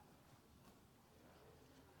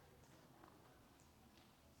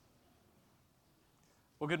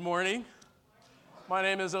Well, good morning. My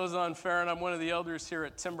name is Ozan Farron. I'm one of the elders here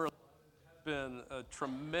at Timber. It's been a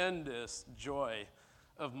tremendous joy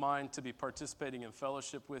of mine to be participating in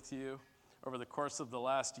fellowship with you over the course of the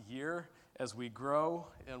last year as we grow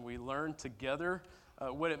and we learn together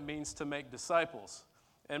what it means to make disciples.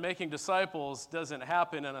 And making disciples doesn't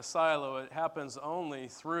happen in a silo. It happens only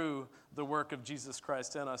through the work of Jesus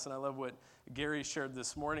Christ in us. And I love what Gary shared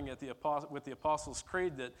this morning with the Apostles'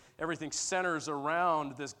 Creed, that everything centers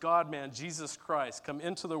around this God-man, Jesus Christ, come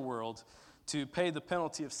into the world to pay the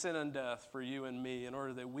penalty of sin and death for you and me in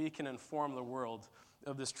order that we can inform the world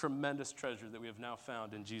of this tremendous treasure that we have now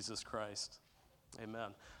found in Jesus Christ.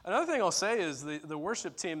 Amen. Another thing I'll say is the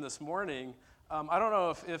worship team this morning, I don't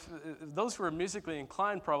know if those who are musically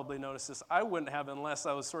inclined probably noticed this. I wouldn't have unless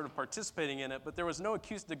I was sort of participating in it, but there was no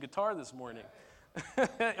acoustic guitar this morning.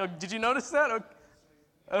 Did you notice that?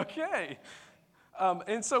 Okay.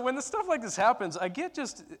 And so when the stuff like this happens, I get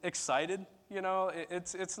just excited. You know,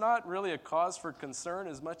 it's not really a cause for concern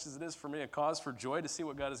as much as it is for me a cause for joy to see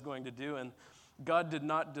what God is going to do. And God did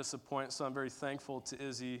not disappoint, so I'm very thankful to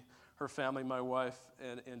Izzy, her family, my wife,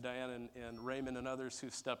 and Diane and Raymond and others who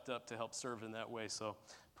stepped up to help serve in that way. So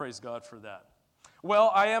praise God for that.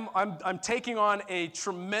 Well, I'm taking on a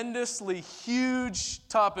tremendously huge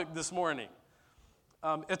topic this morning.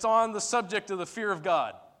 It's on the subject of the fear of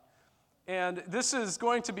God. And this is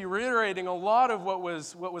going to be reiterating a lot of what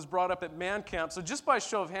was brought up at Man Camp. So just by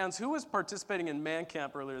show of hands, who was participating in Man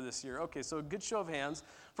Camp earlier this year? Okay, so a good show of hands.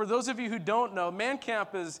 For those of you who don't know, Man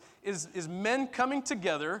Camp is men coming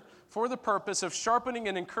together for the purpose of sharpening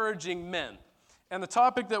and encouraging men. And the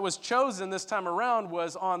topic that was chosen this time around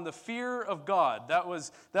was on the fear of God. That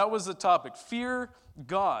was the topic, fear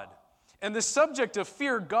God. And the subject of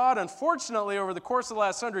fear God, unfortunately, over the course of the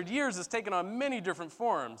last 100 years, has taken on many different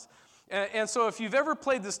forms. And so if you've ever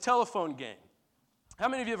played this telephone game, how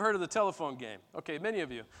many of you have heard of the telephone game? Okay, many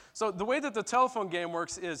of you. So the way that the telephone game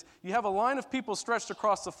works is you have a line of people stretched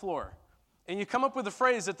across the floor, and you come up with a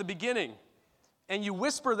phrase at the beginning, and you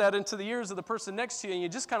whisper that into the ears of the person next to you, and you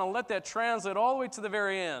just kind of let that translate all the way to the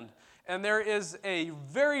very end. And there is a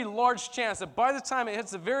very large chance that by the time it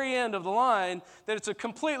hits the very end of the line, that it's a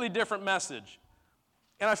completely different message.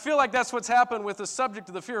 And I feel like that's what's happened with the subject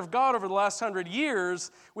of the fear of God over the last 100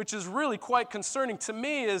 years, which is really quite concerning to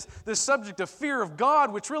me, is the subject of fear of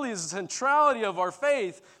God, which really is the centrality of our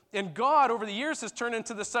faith. And God, over the years, has turned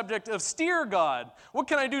into the subject of steer God. What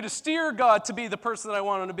can I do to steer God to be the person that I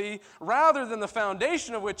want him to be, rather than the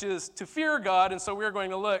foundation of which is to fear God? And so we're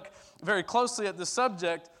going to look very closely at the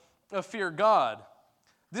subject of fear God.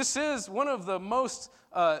 This is one of the most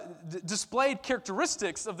displayed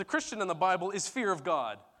characteristics of the Christian in the Bible is fear of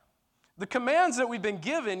God. The commands that we've been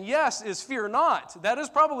given, yes, is fear not. That is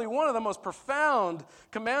probably one of the most profound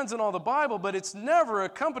commands in all the Bible, but it's never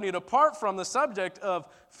accompanied apart from the subject of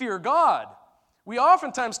fear God. We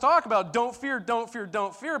oftentimes talk about don't fear, don't fear,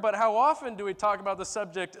 don't fear, but how often do we talk about the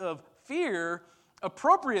subject of fear,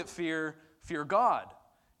 appropriate fear, fear God?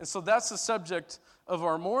 And so that's the subject of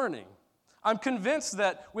our morning. I'm convinced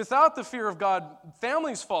that without the fear of God,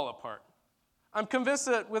 families fall apart. I'm convinced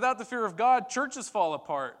that without the fear of God, churches fall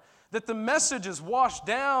apart. That the message is washed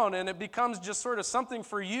down and it becomes just sort of something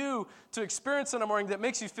for you to experience in the morning that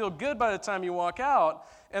makes you feel good by the time you walk out.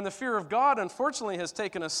 And the fear of God, unfortunately, has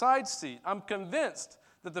taken a side seat. I'm convinced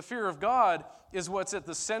that the fear of God is what's at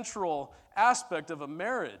the central aspect of a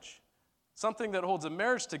marriage, something that holds a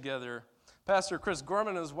marriage together. Pastor Chris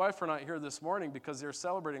Gorman and his wife are not here this morning because they're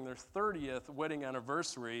celebrating their 30th wedding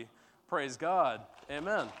anniversary. Praise God.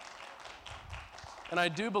 Amen. And I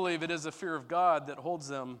do believe it is the fear of God that holds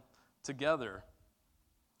them together.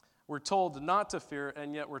 We're told not to fear,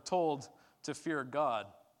 and yet we're told to fear God.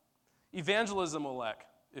 Evangelism will lack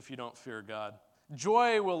if you don't fear God.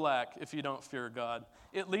 Joy will lack if you don't fear God.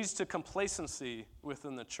 It leads to complacency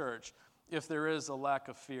within the church if there is a lack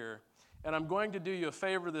of fear. And I'm going to do you a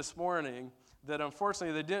favor this morning that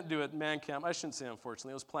unfortunately they didn't do at Man Camp. I shouldn't say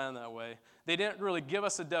unfortunately, it was planned that way. They didn't really give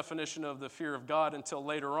us a definition of the fear of God until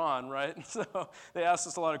later on, right? So they asked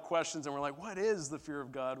us a lot of questions and we're like, what is the fear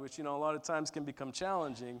of God? Which, a lot of times can become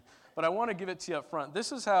challenging. But I want to give it to you up front.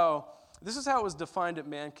 This is how it was defined at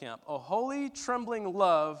Man Camp. A holy, trembling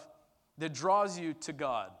love that draws you to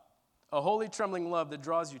God. A holy, trembling love that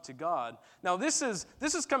draws you to God. Now, this is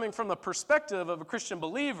coming from the perspective of a Christian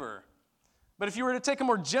believer. But if you were to take a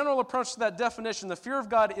more general approach to that definition, the fear of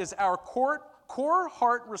God is our core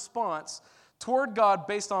heart response toward God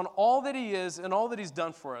based on all that He is and all that He's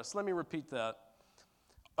done for us. Let me repeat that.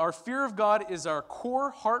 Our fear of God is our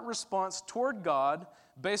core heart response toward God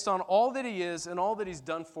based on all that he is and all that he's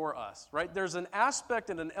done for us, right? There's an aspect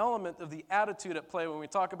and an element of the attitude at play when we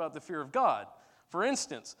talk about the fear of God. For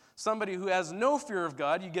instance, somebody who has no fear of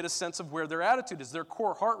God, you get a sense of where their attitude is. Their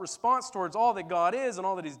core heart response towards all that God is and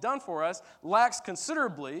all that he's done for us lacks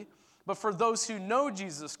considerably, but for those who know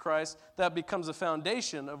Jesus Christ, that becomes a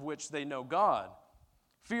foundation of which they know God.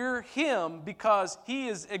 Fear him because he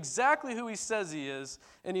is exactly who he says he is,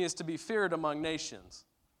 and he is to be feared among nations.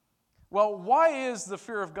 Well, why is the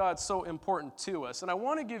fear of God so important to us? And I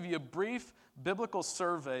want to give you a brief biblical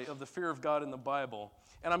survey of the fear of God in the Bible.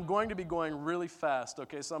 And I'm going to be going really fast,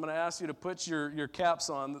 okay? So I'm going to ask you to put your caps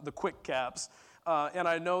on, the quick caps. And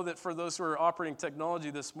I know that for those who are operating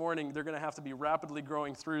technology this morning, they're going to have to be rapidly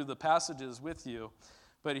growing through the passages with you.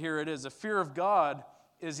 But here it is. The fear of God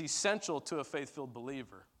is essential to a faith-filled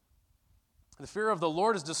believer. The fear of the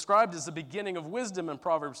Lord is described as the beginning of wisdom in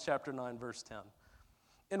Proverbs chapter 9, verse 10.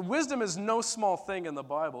 And wisdom is no small thing in the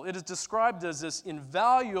Bible. It is described as this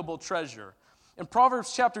invaluable treasure. In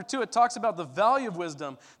Proverbs chapter 2, it talks about the value of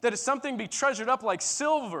wisdom, that it's something to be treasured up like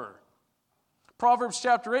silver. Proverbs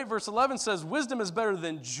chapter 8, verse 11 says, wisdom is better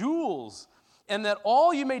than jewels, and that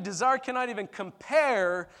all you may desire cannot even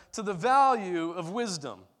compare to the value of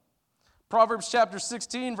wisdom. Proverbs chapter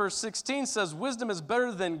 16, verse 16 says, wisdom is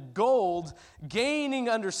better than gold, gaining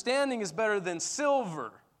understanding is better than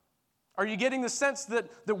silver. Are you getting the sense that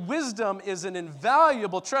wisdom is an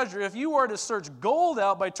invaluable treasure? If you were to search gold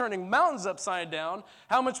out by turning mountains upside down,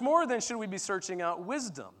 how much more then should we be searching out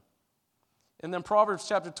wisdom? And then Proverbs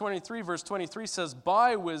chapter 23, verse 23 says,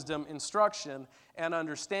 by wisdom, instruction, and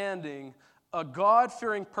understanding, a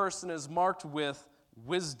God-fearing person is marked with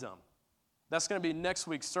wisdom. That's going to be next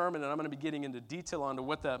week's sermon, and I'm going to be getting into detail onto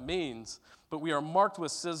what that means. But we are marked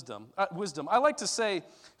with wisdom. I like to say,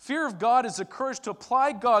 fear of God is the courage to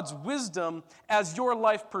apply God's wisdom as your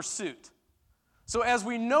life pursuit. So as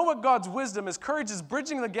we know what God's wisdom is, courage is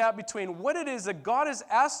bridging the gap between what it is that God has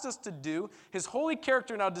asked us to do, his holy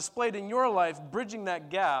character now displayed in your life, bridging that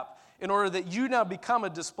gap in order that you now become a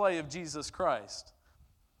display of Jesus Christ.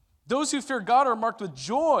 Those who fear God are marked with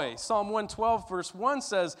joy. Psalm 112, verse 1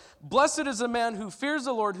 says, blessed is the man who fears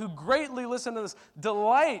the Lord, who greatly, listen to this,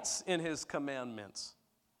 delights in his commandments.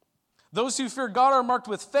 Those who fear God are marked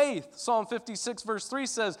with faith. Psalm 56, verse 3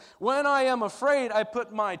 says, when I am afraid, I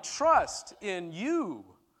put my trust in you.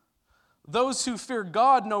 Those who fear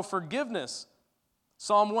God know forgiveness.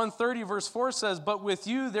 Psalm 130, verse 4 says, but with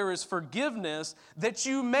you there is forgiveness, that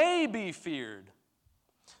you may be feared.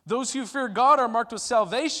 Those who fear God are marked with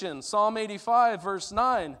salvation. Psalm 85, verse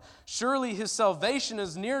 9. Surely his salvation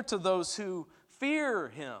is near to those who fear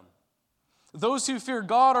him. Those who fear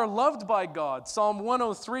God are loved by God. Psalm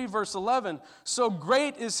 103, verse 11. So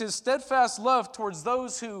great is his steadfast love towards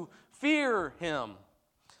those who fear him.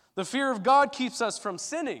 The fear of God keeps us from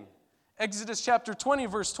sinning. Exodus chapter 20,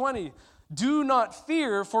 verse 20. Do not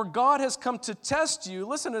fear, for God has come to test you.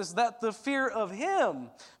 Listen to this, that the fear of him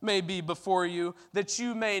may be before you, that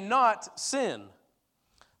you may not sin.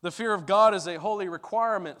 The fear of God is a holy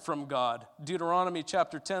requirement from God. Deuteronomy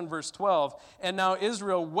chapter 10, verse 12. And now,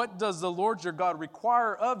 Israel, what does the Lord your God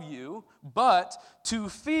require of you, but to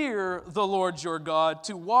fear the Lord your God,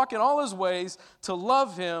 to walk in all his ways, to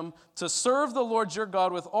love him, to serve the Lord your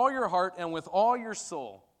God with all your heart and with all your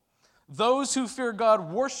soul. Those who fear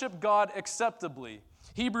God worship God acceptably.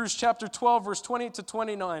 Hebrews chapter 12, verse 20 to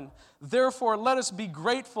 29. Therefore, let us be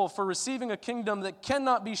grateful for receiving a kingdom that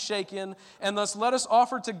cannot be shaken, and thus let us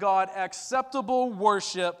offer to God acceptable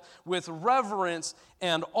worship with reverence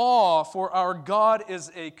and awe, for our God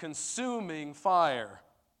is a consuming fire.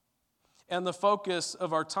 And the focus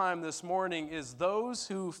of our time this morning is those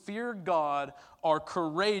who fear God are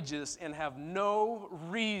courageous and have no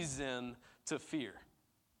reason to fear.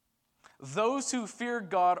 Those who fear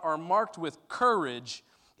God are marked with courage.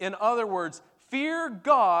 In other words, fear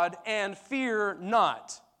God and fear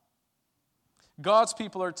not. God's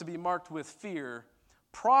people are to be marked with fear,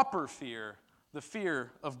 proper fear, the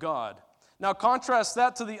fear of God. Now contrast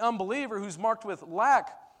that to the unbeliever who's marked with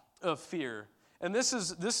lack of fear. And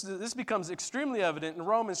this becomes extremely evident in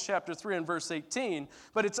Romans chapter 3 and verse 18,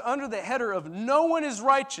 but it's under the header of no one is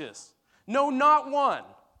righteous, no, not one.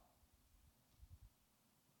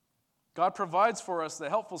 God provides for us the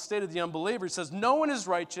helpful state of the unbeliever. He says, no one is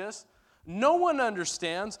righteous, no one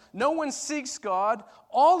understands, no one seeks God,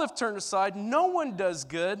 all have turned aside, no one does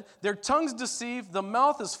good, their tongues deceive, the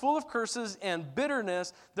mouth is full of curses and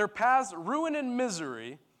bitterness, their paths ruin and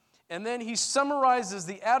misery. And then he summarizes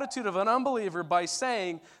the attitude of an unbeliever by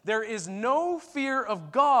saying, there is no fear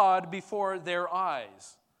of God before their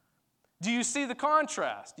eyes. Do you see the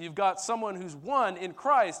contrast? You've got someone who's one in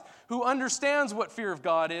Christ, who understands what fear of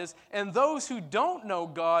God is, and those who don't know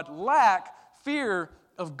God lack fear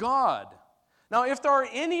of God. Now, if there are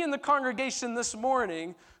any in the congregation this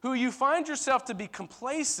morning who you find yourself to be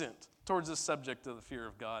complacent towards the subject of the fear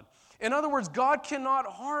of God, in other words, God cannot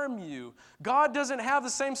harm you. God doesn't have the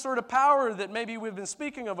same sort of power that maybe we've been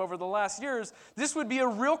speaking of over the last years. This would be a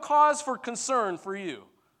real cause for concern for you.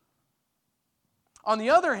 On the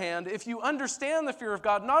other hand, if you understand the fear of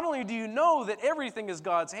God, not only do you know that everything is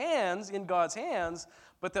in God's hands,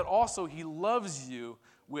 but that also He loves you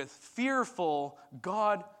with fearful,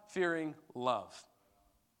 God-fearing love.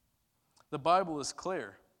 The Bible is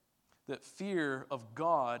clear that fear of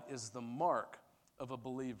God is the mark of a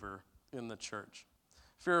believer in the church.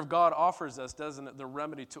 Fear of God offers us, doesn't it, the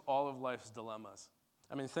remedy to all of life's dilemmas.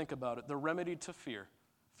 I mean, think about it. The remedy to fear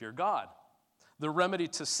God. The remedy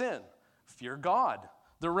to sin, fear God.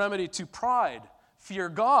 The remedy to pride, fear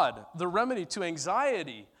God. The remedy to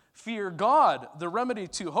anxiety, fear God. The remedy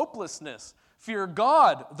to hopelessness, fear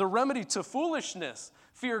God. The remedy to foolishness,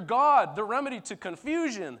 fear God. The remedy to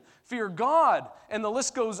confusion, fear God. And the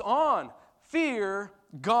list goes on. Fear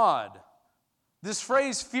God. This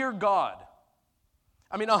phrase, fear God,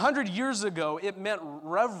 I mean, 100 years ago, it meant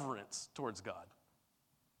reverence towards God.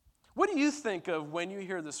 What do you think of when you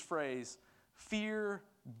hear this phrase, fear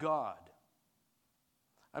God?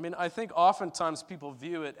 I mean, I think oftentimes people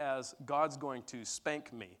view it as God's going to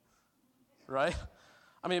spank me, right?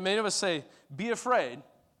 I mean, many of us say, be afraid,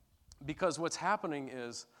 because what's happening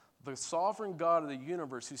is the sovereign God of the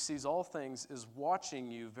universe who sees all things is watching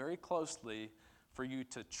you very closely for you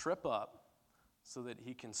to trip up so that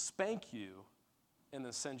He can spank you and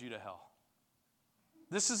then send you to hell.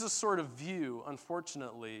 This is a sort of view,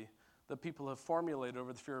 unfortunately, that people have formulated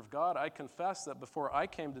over the fear of God. I confess that before I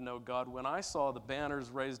came to know God, when I saw the banners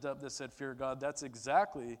raised up that said fear God, that's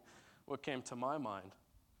exactly what came to my mind.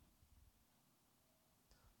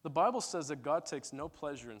 The Bible says that God takes no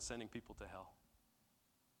pleasure in sending people to hell.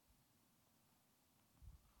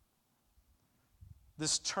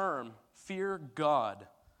 This term, fear God,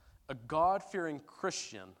 a God-fearing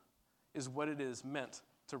Christian, is what it is meant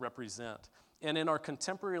to represent. And in our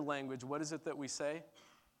contemporary language, what is it that we say?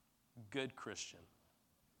 Good Christian.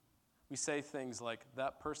 We say things like,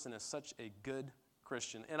 that person is such a good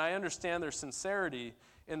Christian. And I understand there's sincerity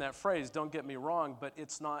in that phrase, don't get me wrong, but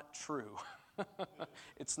it's not true.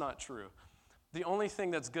 It's not true. The only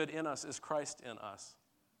thing that's good in us is Christ in us,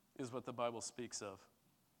 is what the Bible speaks of.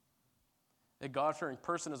 A God-fearing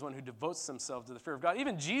person is one who devotes themselves to the fear of God.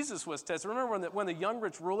 Even Jesus was tested. Remember when the young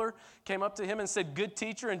rich ruler came up to him and said, good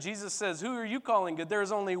teacher, and Jesus says, who are you calling good? There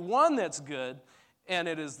is only one that's good, and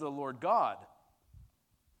it is the Lord God.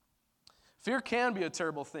 Fear can be a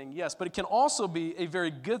terrible thing, yes, but it can also be a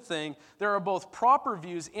very good thing. There are both proper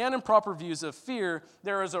views and improper views of fear.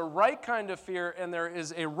 There is a right kind of fear, and there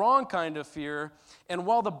is a wrong kind of fear. And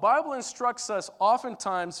while the Bible instructs us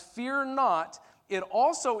oftentimes, fear not, it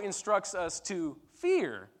also instructs us to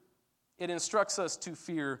fear. It instructs us to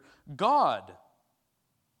fear God.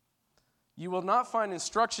 You will not find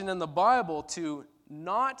instruction in the Bible to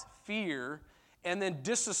not fear and then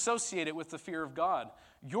disassociate it with the fear of God.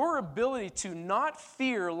 Your ability to not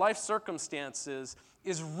fear life circumstances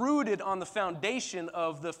is rooted on the foundation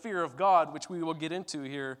of the fear of God, which we will get into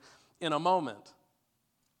here in a moment.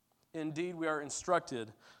 Indeed, we are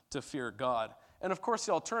instructed to fear God. And of course,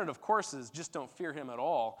 the alternative course is just don't fear Him at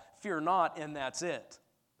all. Fear not, and that's it.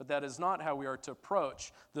 But that is not how we are to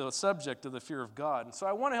approach the subject of the fear of God. And so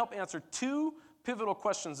I want to help answer two pivotal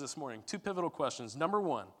questions this morning. Two pivotal questions. Number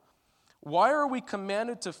one, why are we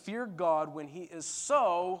commanded to fear God when He is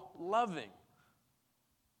so loving?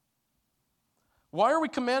 Why are we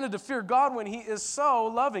commanded to fear God when He is so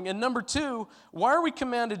loving? And number two, why are we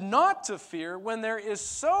commanded not to fear when there is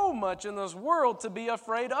so much in this world to be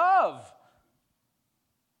afraid of?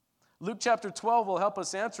 Luke chapter 12 will help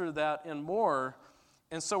us answer that and more.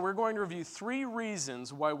 And so we're going to review three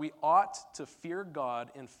reasons why we ought to fear God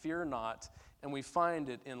and fear not. And we find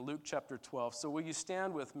it in Luke chapter 12. So will you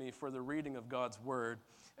stand with me for the reading of God's word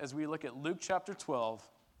as we look at Luke chapter 12,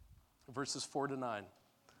 verses 4 to 9.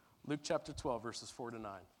 Luke chapter 12, verses 4 to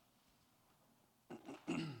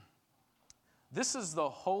 9. This is the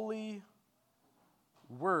holy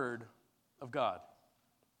word of God.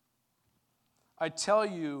 I tell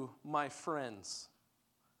you, my friends,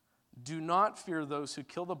 do not fear those who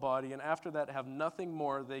kill the body and after that have nothing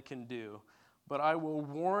more they can do. But I will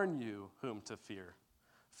warn you whom to fear.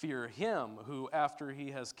 Fear him who, after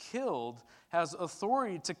he has killed, has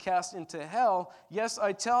authority to cast into hell. Yes,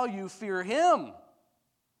 I tell you, fear him.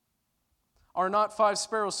 Are not 5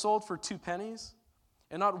 sparrows sold for 2 pennies?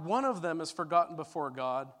 And not one of them is forgotten before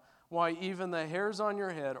God. Why, even the hairs on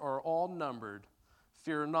your head are all numbered.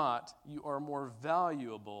 Fear not, you are more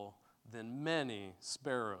valuable than many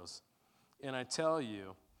sparrows. And I tell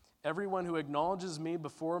you, everyone who acknowledges me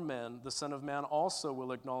before men, the Son of Man also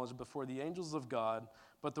will acknowledge before the angels of God.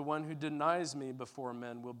 But the one who denies me before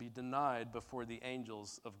men will be denied before the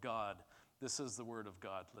angels of God. This is the word of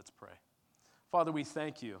God. Let's pray. Father, we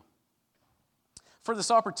thank you for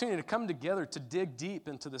this opportunity to come together to dig deep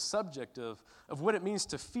into the subject of what it means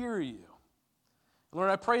to fear you.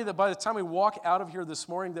 Lord, I pray that by the time we walk out of here this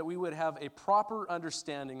morning, that we would have a proper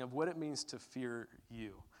understanding of what it means to fear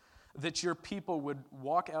you. That your people would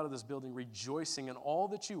walk out of this building rejoicing in all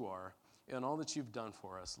that you are and all that you've done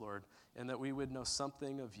for us, Lord, and that we would know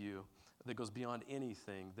something of you that goes beyond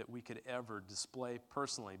anything that we could ever display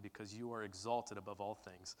personally, because you are exalted above all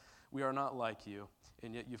things. We are not like you,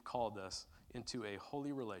 and yet you've called us into a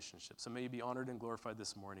holy relationship. So may you be honored and glorified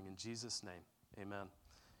this morning. In Jesus' name, amen.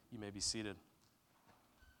 You may be seated.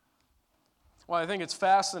 Well, I think it's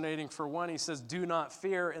fascinating. For one, he says, do not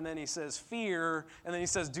fear, and then he says, fear, and then he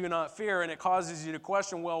says, do not fear, and it causes you to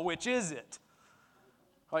question, well, which is it?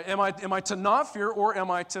 Am I to not fear, or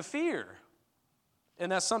am I to fear?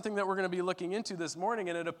 And that's something that we're going to be looking into this morning,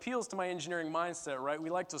 and it appeals to my engineering mindset, right? We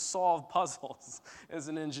like to solve puzzles as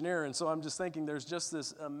an engineer, and so I'm just thinking there's just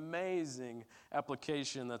this amazing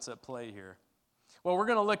application that's at play here. Well, we're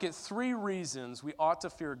going to look at 3 reasons we ought to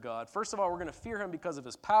fear God. First of all, we're going to fear him because of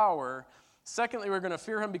his power. Secondly, we're going to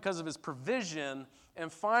fear him because of his provision.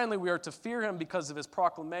 And finally, we are to fear him because of his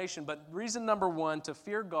proclamation. But reason number 1, to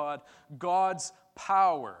fear God, God's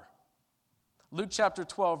power. Luke chapter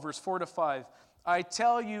 12, verse 4-5. I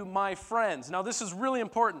tell you, my friends. Now, this is really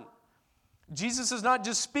important. Jesus is not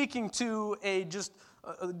just speaking to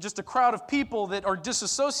just a crowd of people that are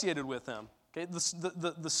disassociated with him. Okay?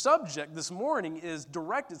 The subject this morning is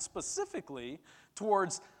directed specifically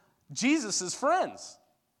towards Jesus' friends.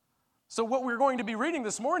 So what we're going to be reading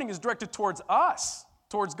this morning is directed towards us,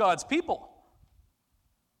 towards God's people.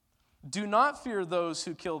 Do not fear those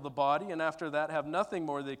who kill the body, and after that have nothing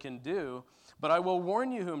more they can do. But I will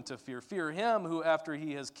warn you whom to fear. Fear him who, after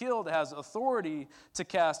he has killed, has authority to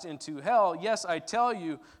cast into hell. Yes, I tell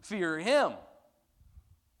you, fear him.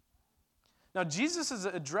 Now, Jesus is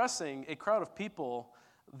addressing a crowd of people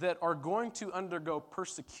that are going to undergo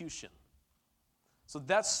persecution. So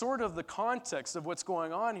that's sort of the context of what's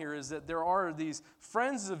going on here, is that there are these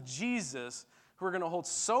friends of Jesus who are going to hold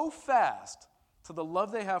so fast to the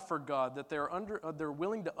love they have for God that they're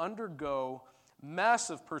willing to undergo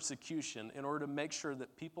massive persecution in order to make sure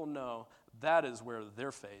that people know that is where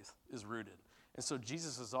their faith is rooted. And so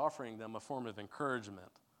Jesus is offering them a form of encouragement.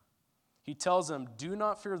 He tells them, do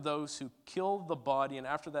not fear those who kill the body, and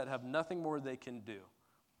after that have nothing more they can do.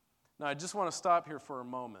 Now, I just want to stop here for a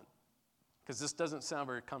moment, because this doesn't sound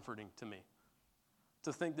very comforting to me.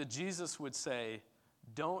 To think that Jesus would say,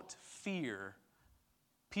 don't fear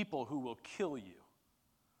people who will kill you.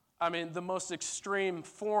 I mean, the most extreme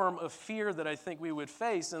form of fear that I think we would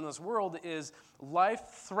face in this world is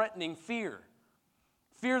life-threatening fear.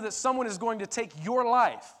 Fear that someone is going to take your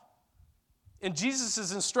life. And Jesus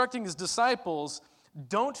is instructing his disciples,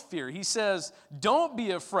 don't fear. He says, don't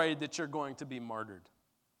be afraid that you're going to be martyred.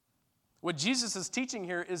 What Jesus is teaching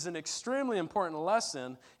here is an extremely important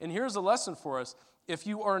lesson, and here's a lesson for us. If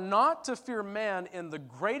you are not to fear man in the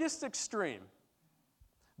greatest extreme,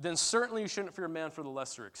 then certainly you shouldn't fear man for the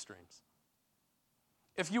lesser extremes.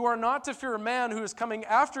 If you are not to fear man who is coming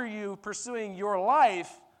after you, pursuing your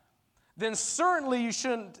life, then certainly you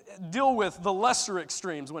shouldn't deal with the lesser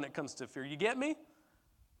extremes when it comes to fear. You get me?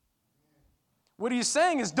 What he's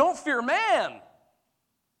saying is, don't fear man.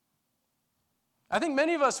 I think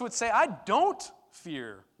many of us would say, I don't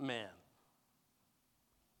fear man.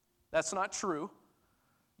 That's not true.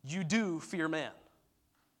 You do fear man.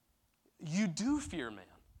 You do fear man.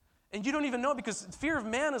 And you don't even know, because fear of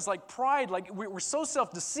man is like pride. Like we're so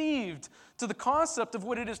self-deceived to the concept of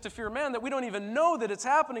what it is to fear man that we don't even know that it's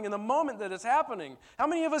happening in the moment that it's happening. How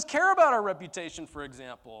many of us care about our reputation, for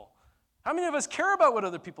example? How many of us care about what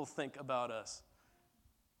other people think about us?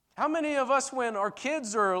 How many of us, when our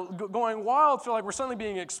kids are going wild, feel like we're suddenly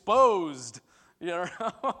being exposed? You know,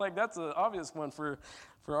 like that's an obvious one for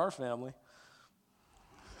our family.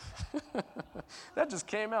 That just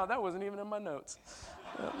came out. That wasn't even in my notes.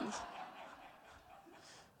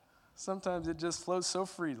 Sometimes it just flows so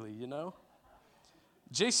freely, you know?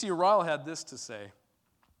 J.C. Ryle had this to say: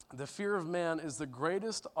 the fear of man is the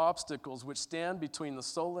greatest obstacles which stand between the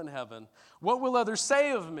soul and heaven. What will others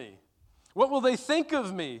say of me? What will they think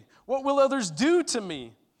of me? What will others do to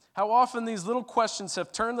me? How often these little questions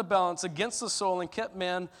have turned the balance against the soul and kept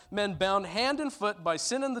men bound hand and foot by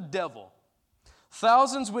sin and the devil.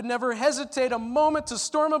 Thousands would never hesitate a moment to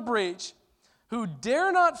storm a breach who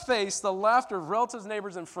dare not face the laughter of relatives,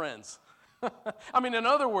 neighbors, and friends. I mean, in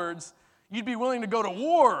other words, you'd be willing to go to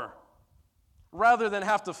war rather than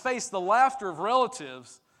have to face the laughter of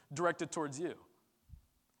relatives directed towards you.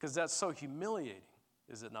 Because that's so humiliating,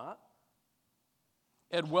 is it not?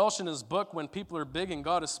 Ed Welsh, in his book, When People Are Big and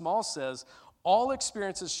God is Small, says, all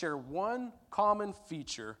experiences share one common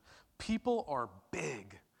feature. People are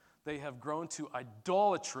big. They have grown to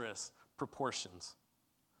idolatrous proportions.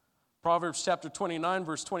 Proverbs chapter 29,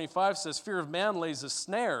 verse 25 says, fear of man lays a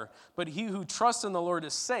snare, but he who trusts in the Lord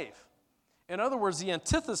is safe. In other words, the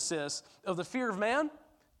antithesis of the fear of man,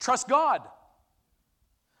 trust God.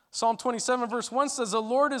 Psalm 27, verse 1 says, the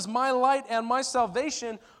Lord is my light and my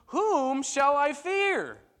salvation. Whom shall I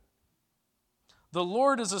fear? The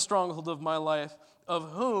Lord is the stronghold of my life.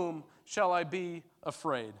 Of whom shall I be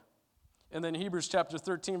afraid? And then Hebrews chapter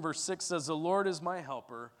 13, verse 6 says, the Lord is my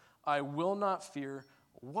helper. I will not fear.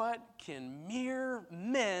 What can mere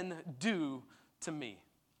men do to me?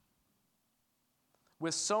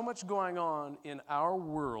 With so much going on in our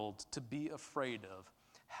world to be afraid of,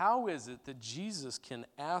 how is it that Jesus can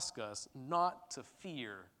ask us not to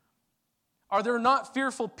fear? Are there not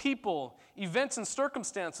fearful people, events, and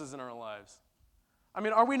circumstances in our lives? I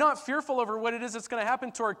mean, are we not fearful over what it is that's going to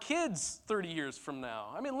happen to our kids 30 years from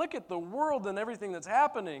now? I mean, look at the world and everything that's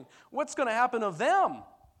happening. What's going to happen to them?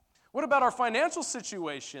 What about our financial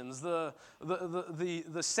situations, the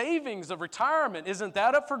savings of retirement? Isn't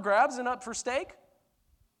that up for grabs and up for stake?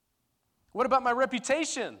 What about my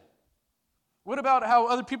reputation? What about how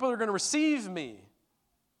other people are going to receive me?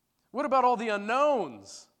 What about all the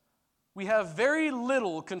unknowns? We have very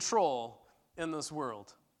little control in this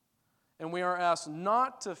world. And we are asked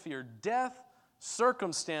not to fear death,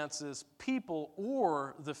 circumstances, people,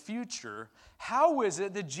 or the future. How is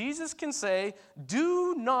it that Jesus can say,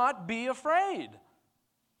 do not be afraid?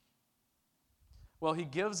 Well, he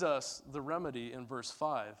gives us the remedy in verse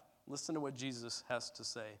 5. Listen to what Jesus has to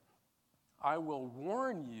say. I will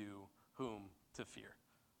warn you whom to fear.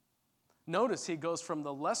 Notice he goes from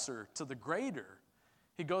the lesser to the greater.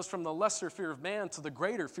 He goes from the lesser fear of man to the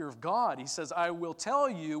greater fear of God. He says, I will tell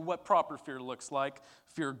you what proper fear looks like.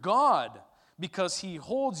 Fear God, because he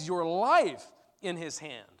holds your life in his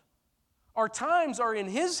hand. Our times are in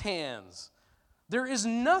his hands. There is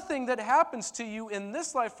nothing that happens to you in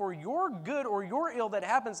this life for your good or your ill that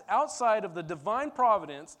happens outside of the divine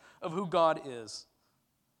providence of who God is.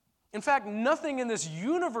 In fact, nothing in this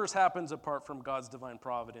universe happens apart from God's divine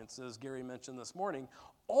providence, as Gary mentioned this morning.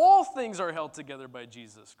 All things are held together by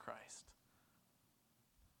Jesus Christ.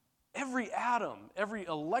 Every atom, every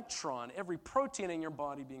electron, every protein in your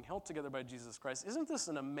body being held together by Jesus Christ. Isn't this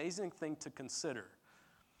an amazing thing to consider?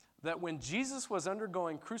 That when Jesus was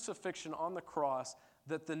undergoing crucifixion on the cross,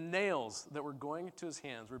 that the nails that were going into his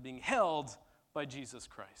hands were being held by Jesus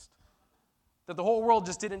Christ. That the whole world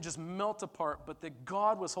didn't just melt apart, but that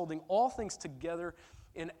God was holding all things together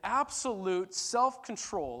in absolute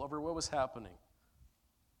self-control over what was happening.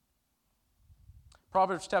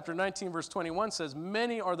 Proverbs chapter 19, verse 21 says,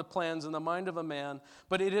 many are the plans in the mind of a man,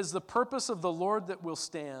 but it is the purpose of the Lord that will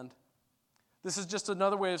stand. This is just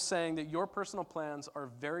another way of saying that your personal plans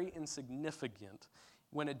are very insignificant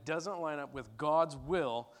when it doesn't line up with God's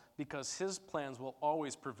will, because his plans will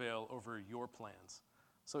always prevail over your plans.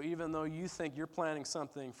 So even though you think you're planning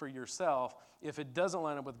something for yourself, if it doesn't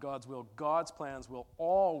line up with God's will, God's plans will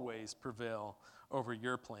always prevail over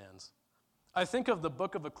your plans. I think of the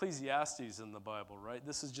book of Ecclesiastes in the Bible, right?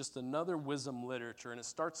 This is just another wisdom literature, and it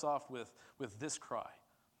starts off with this cry.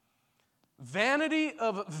 Vanity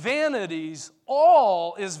of vanities,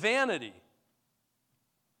 all is vanity.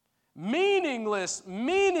 Meaningless,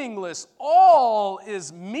 meaningless, all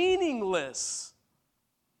is meaningless.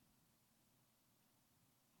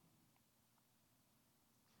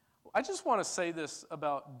 I just want to say this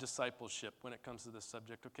about discipleship when it comes to this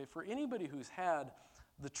subject, okay? For anybody who's had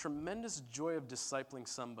the tremendous joy of discipling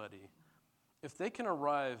somebody, if they can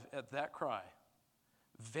arrive at that cry,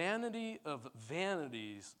 vanity of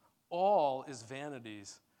vanities, all is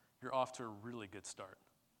vanities, you're off to a really good start.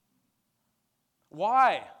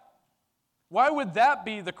 Why? Why would that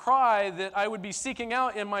be the cry that I would be seeking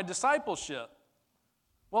out in my discipleship?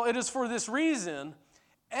 Well, it is for this reason.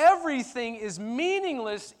 Everything is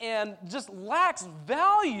meaningless and just lacks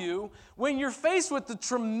value when you're faced with the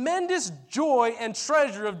tremendous joy and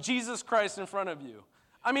treasure of Jesus Christ in front of you.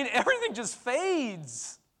 I mean, everything just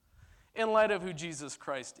fades in light of who Jesus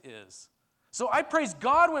Christ is. So I praise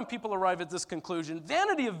God when people arrive at this conclusion.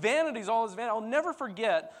 Vanity of vanities, all is vanity. I'll never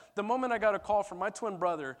forget the moment I got a call from my twin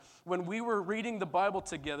brother when we were reading the Bible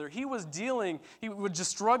together. He was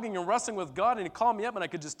just struggling and wrestling with God, and he called me up, and I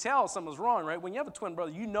could just tell something was wrong, right? When you have a twin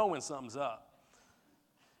brother, you know when something's up.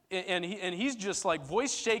 And he's just like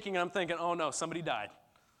voice shaking, and I'm thinking, oh no, somebody died.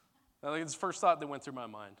 It's the first thought that went through my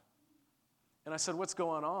mind. And I said, what's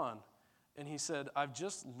going on? And he said, I've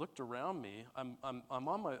just looked around me. I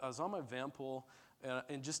was on my van pool,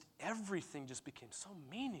 and just everything just became so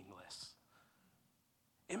meaningless.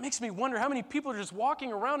 It makes me wonder how many people are just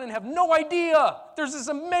walking around and have no idea there's this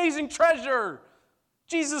amazing treasure,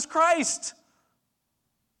 Jesus Christ.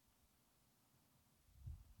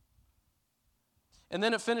 And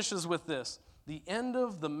then it finishes with this. The end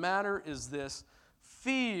of the matter is this: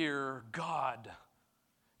 fear God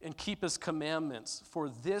and keep his commandments, for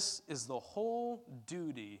this is the whole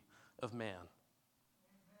duty of man.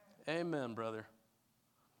 Amen, brother.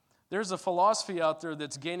 There's a philosophy out there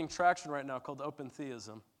that's gaining traction right now called open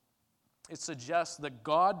theism. It suggests that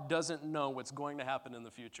God doesn't know what's going to happen in the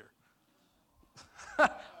future.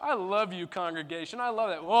 I love you, congregation. I love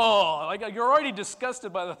that. Whoa, you're already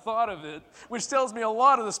disgusted by the thought of it, which tells me a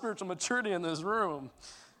lot of the spiritual maturity in this room.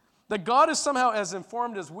 That God is somehow as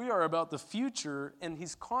informed as we are about the future, and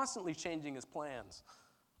he's constantly changing his plans.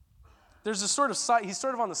 There's he's sort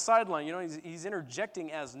of on the sideline, he's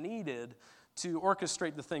interjecting as needed to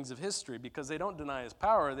orchestrate the things of history, because they don't deny his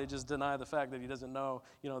power, they just deny the fact that he doesn't know,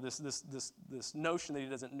 this notion that he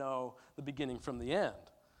doesn't know the beginning from the end.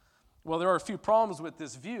 Well, there are a few problems with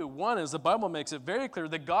this view. One is the Bible makes it very clear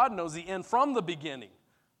that God knows the end from the beginning.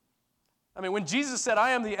 I mean, when Jesus said,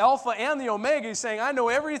 I am the Alpha and the Omega, he's saying, I know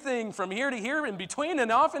everything from here to here, in between, and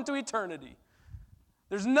off into eternity.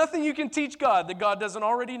 There's nothing you can teach God that God doesn't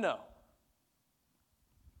already know.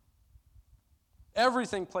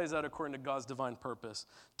 Everything plays out according to God's divine purpose.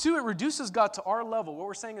 Two, it reduces God to our level. What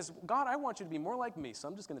we're saying is, God, I want you to be more like me, so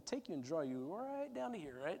I'm just going to take you and draw you right down to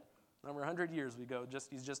here, right? Over 100 years we go,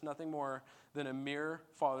 he's just nothing more than a mere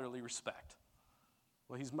fatherly respect.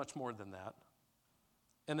 Well, he's much more than that.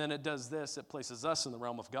 And then it does this, it places us in the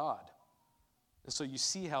realm of God. And so you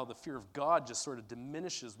see how the fear of God just sort of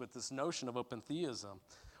diminishes with this notion of open theism.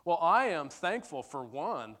 Well, I am thankful, for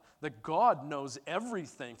one, that God knows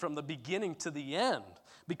everything from the beginning to the end,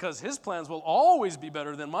 because his plans will always be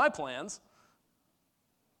better than my plans.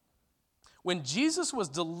 When Jesus was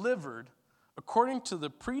delivered according to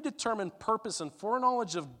the predetermined purpose and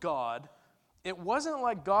foreknowledge of God, it wasn't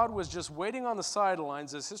like God was just waiting on the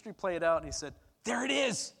sidelines as history played out, and he said, there it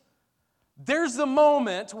is. There's the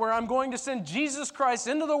moment where I'm going to send Jesus Christ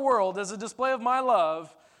into the world as a display of my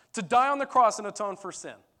love to die on the cross and atone for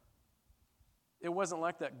sin. It wasn't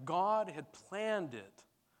like that. God had planned it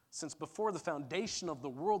since before the foundation of the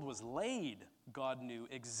world was laid. God knew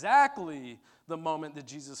exactly the moment that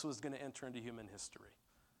Jesus was going to enter into human history.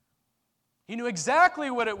 He knew exactly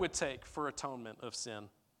what it would take for atonement of sin.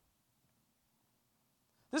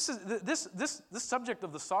 This subject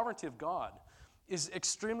of the sovereignty of God is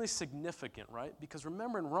extremely significant, right? Because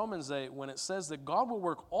remember in Romans 8, when it says that God will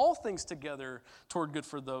work all things together toward good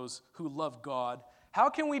for those who love God, how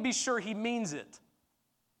can we be sure he means it?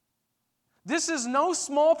 This is no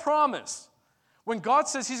small promise. When God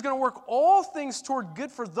says he's going to work all things toward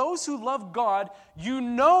good for those who love God, you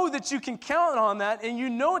know that you can count on that, and you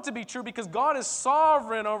know it to be true because God is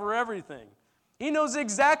sovereign over everything. He knows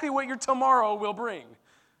exactly what your tomorrow will bring.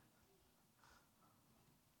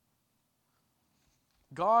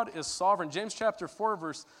 God is sovereign. James chapter 4,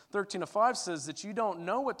 verse 13-5 says that you don't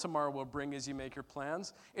know what tomorrow will bring as you make your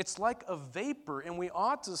plans. It's like a vapor, and we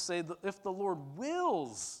ought to say that if the Lord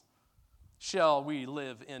wills, shall we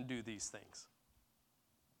live and do these things.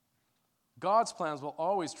 God's plans will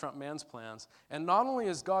always trump man's plans. And not only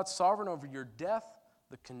is God sovereign over your death,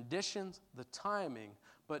 the conditions, the timing,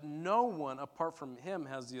 but no one apart from him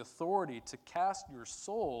has the authority to cast your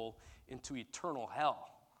soul into eternal hell.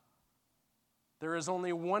 There is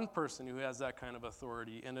only one person who has that kind of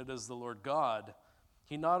authority, and it is the Lord God.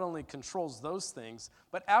 He not only controls those things,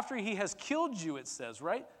 but after he has killed you, it says,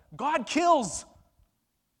 right? God kills.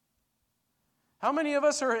 How many of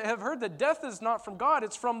us have heard that death is not from God,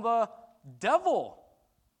 it's from the devil?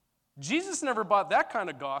 Jesus never bought that kind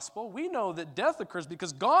of gospel. We know that death occurs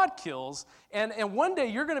because God kills, and one day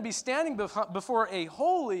you're going to be standing before a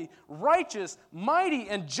holy, righteous, mighty,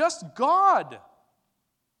 and just God.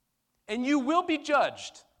 And you will be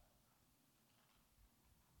judged.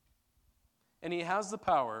 And he has the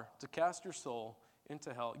power to cast your soul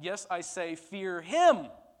into hell. Yes, I say, fear him.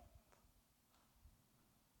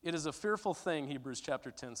 It is a fearful thing, Hebrews chapter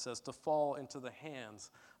 10 says, to fall into the hands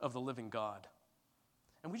of the living God.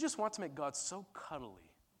 And we just want to make God so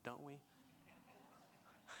cuddly, don't we?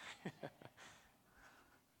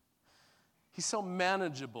 He's so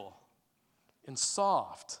manageable and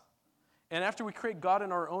soft. And after we create God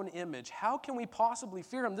in our own image, how can we possibly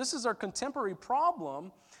fear him? This is our contemporary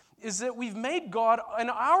problem, is that we've made God in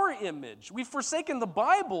our image. We've forsaken the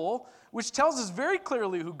Bible, which tells us very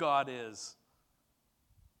clearly who God is.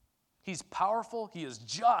 He's powerful. He is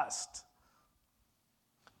just.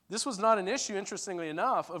 This was not an issue, interestingly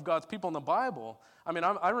enough, of God's people in the Bible. I mean,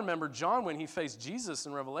 I remember John when he faced Jesus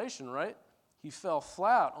in Revelation, right? He fell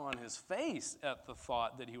flat on his face at the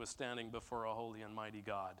thought that he was standing before a holy and mighty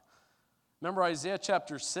God. Remember Isaiah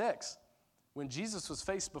chapter 6, when Jesus was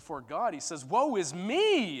faced before God, he says, "Woe is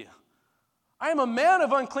me! I am a man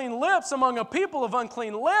of unclean lips among a people of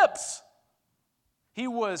unclean lips." He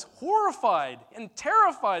was horrified and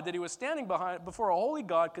terrified that he was standing before a holy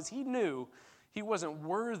God because he knew he wasn't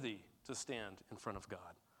worthy to stand in front of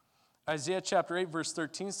God. Isaiah chapter 8 verse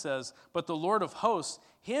 13 says, "But the Lord of hosts,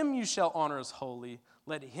 him you shall honor as holy.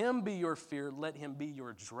 Let him be your fear. Let him be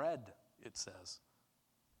your dread," it says.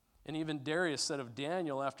 And even Darius said of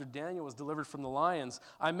Daniel, after Daniel was delivered from the lions,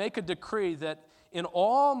 "I make a decree that in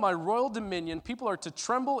all my royal dominion, people are to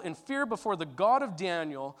tremble and fear before the God of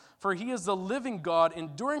Daniel, for he is the living God,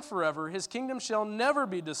 enduring forever. His kingdom shall never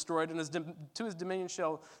be destroyed, and his dominion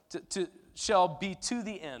shall be to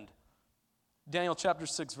the end." Daniel chapter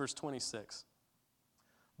 6, verse 26.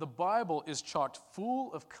 The Bible is chock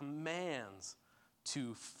full of commands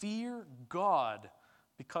to fear God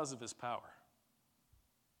because of his power.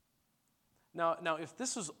 Now, if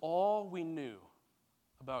this is all we knew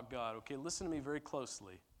about God, okay, listen to me very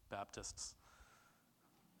closely, Baptists,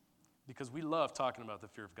 because we love talking about the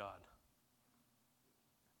fear of God.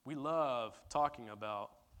 We love talking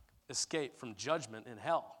about escape from judgment in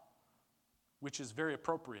hell, which is very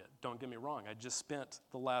appropriate. Don't get me wrong. I just spent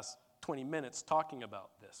the last 20 minutes talking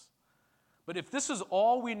about this. But if this is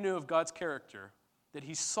all we knew of God's character, that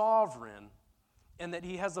he's sovereign and that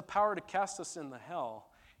he has the power to cast us into hell,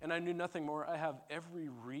 and I knew nothing more, I have every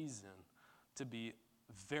reason to be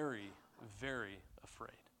very, very afraid.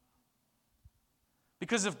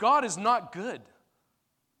 Because if God is not good,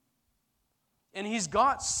 and he's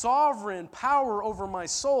got sovereign power over my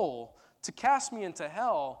soul to cast me into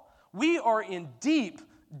hell, we are in deep,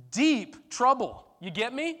 deep trouble. You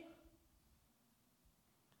get me?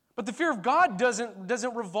 But the fear of God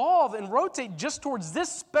doesn't revolve and rotate just towards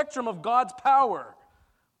this spectrum of God's power.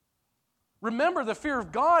 Remember, the fear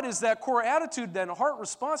of God is that core attitude, that heart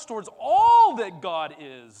response towards all that God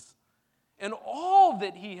is and all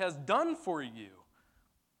that he has done for you,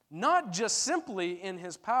 not just simply in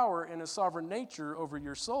his power and his sovereign nature over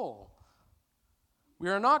your soul. We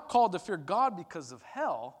are not called to fear God because of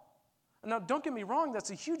hell. Now, don't get me wrong, that's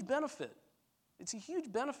a huge benefit. It's a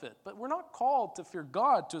huge benefit, but we're not called to fear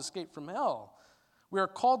God to escape from hell. We are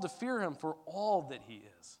called to fear him for all that he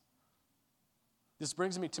is. This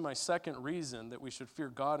brings me to my second reason that we should fear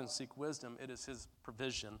God and seek wisdom. It is his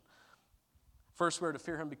provision. First, we are to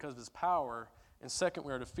fear him because of his power. And second,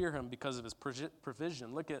 we are to fear him because of his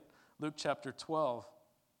provision. Look at Luke chapter 12,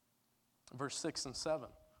 verse 6 and 7.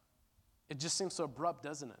 It just seems so abrupt,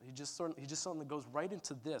 doesn't it? He just suddenly goes right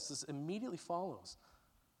into this. This immediately follows.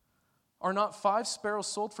 "Are not 5 sparrows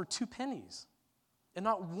sold for 2 pennies? And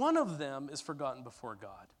not one of them is forgotten before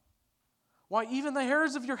God. Why, even the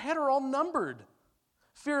hairs of your head are all numbered.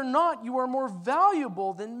 Fear not, you are more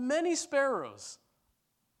valuable than many sparrows."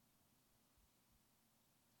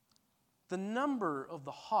 The number of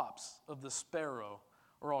the hops of the sparrow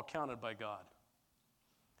are all counted by God.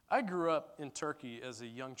 I grew up in Turkey as a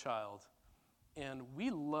young child, and we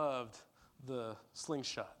loved the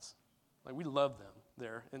slingshots. Like, we loved them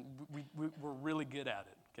there, and we were really good at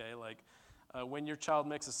it, okay? Like, when your child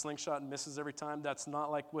makes a slingshot and misses every time, that's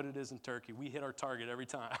not like what it is in Turkey. We hit our target every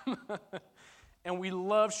time. And we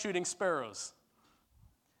love shooting sparrows.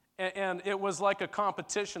 And it was like a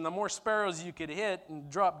competition. The more sparrows you could hit and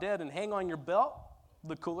drop dead and hang on your belt,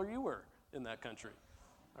 the cooler you were in that country.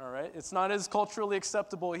 All right? It's not as culturally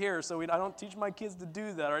acceptable here, so I don't teach my kids to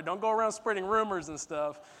do that. All right? Don't go around spreading rumors and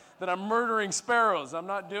stuff that I'm murdering sparrows. I'm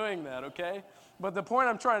not doing that, okay? But the point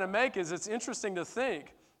I'm trying to make is it's interesting to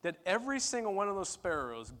think that every single one of those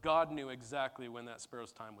sparrows, God knew exactly when that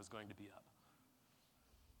sparrow's time was going to be up.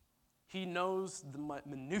 He knows the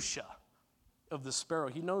minutia of the sparrow.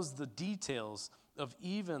 He knows the details of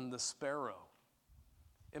even the sparrow.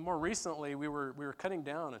 And more recently, we were cutting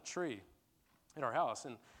down a tree at our house.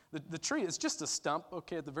 And the tree is just a stump,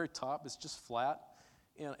 okay, at the very top. It's just flat.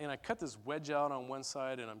 and I cut this wedge out on one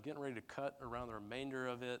side, and I'm getting ready to cut around the remainder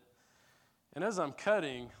of it. And as I'm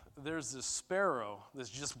cutting, there's this sparrow that's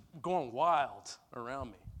just going wild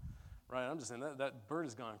around me, right? I'm just saying that bird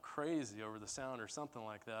has gone crazy over the sound or something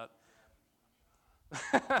like that.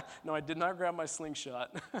 No, I did not grab my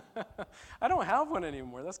slingshot. I don't have one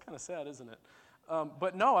anymore. That's kind of sad, isn't it?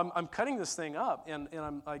 But no, I'm cutting this thing up, and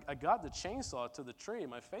I got the chainsaw to the tree.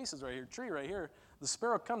 My face is right here, tree right here. The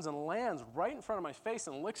sparrow comes and lands right in front of my face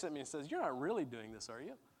and looks at me and says, "You're not really doing this, are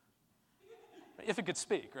you?" If it could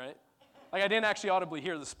speak, right? Like, I didn't actually audibly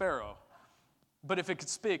hear the sparrow. But if it could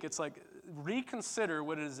speak, it's like, reconsider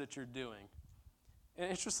what it is that you're doing. And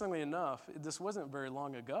interestingly enough, this wasn't very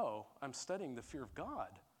long ago. I'm studying the fear of God.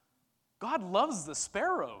 God loves the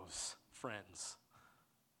sparrows, friends.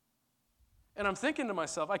 And I'm thinking to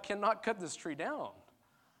myself, I cannot cut this tree down.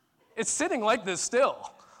 It's sitting like this still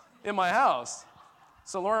in my house.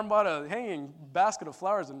 So Lauren bought a hanging basket of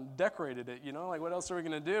flowers and decorated it, Like, what else are we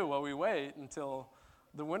going to do while we wait until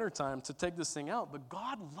the wintertime to take this thing out? But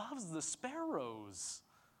God loves the sparrows.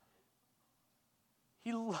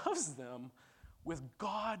 He loves them with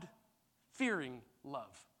God-fearing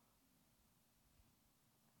love.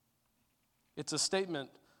 It's a statement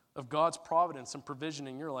of God's providence and provision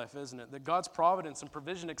in your life, isn't it? That God's providence and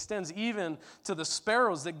provision extends even to the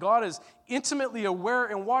sparrows, that God is intimately aware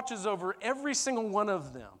and watches over every single one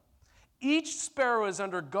of them. Each sparrow is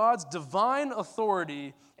under God's divine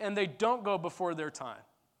authority, and they don't go before their time.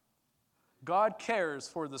 God cares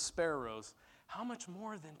for the sparrows. How much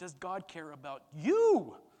more then does God care about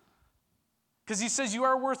you? Because he says you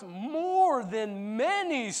are worth more than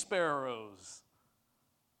many sparrows.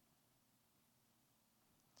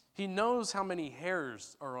 He knows how many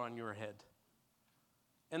hairs are on your head.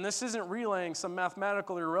 And this isn't relaying some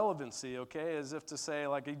mathematical irrelevancy, okay, as if to say,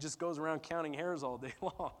 like, he just goes around counting hairs all day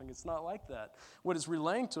long. It's not like that. What it's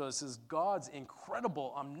relaying to us is God's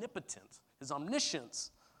incredible omnipotence, his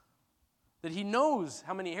omniscience, that he knows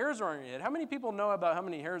how many hairs are on your head. How many people know about how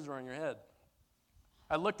many hairs are on your head?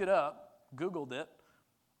 I looked it up, Googled it.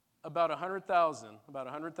 About 100,000,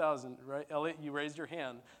 right? Elliot, you raised your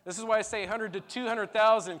hand. This is why I say 100 to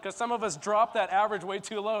 200,000, because some of us drop that average way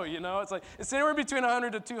too low, It's like, it's anywhere between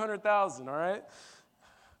 100 to 200,000, all right?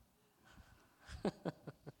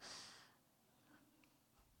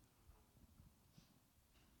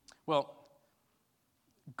 Well,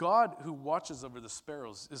 God who watches over the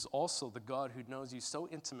sparrows is also the God who knows you so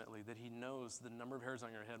intimately that he knows the number of hairs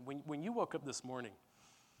on your head. When you woke up this morning,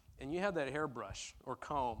 and you had that hairbrush or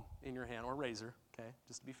comb in your hand, or razor, okay,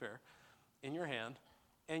 just to be fair, in your hand,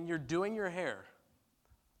 and you're doing your hair.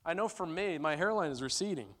 I know for me, my hairline is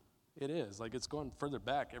receding. It is. Like, it's going further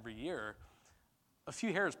back every year. A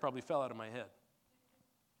few hairs probably fell out of my head.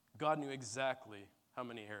 God knew exactly how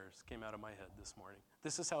many hairs came out of my head this morning.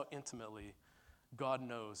 This is how intimately God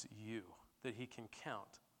knows you, that he can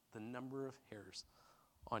count the number of hairs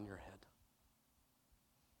on your head.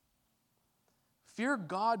 Fear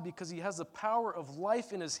God because he has the power of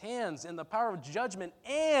life in his hands and the power of judgment,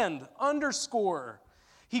 and underscore,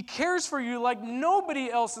 he cares for you like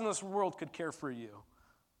nobody else in this world could care for you.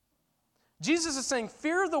 Jesus is saying,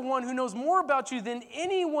 fear the one who knows more about you than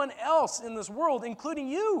anyone else in this world, including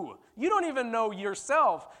you. You don't even know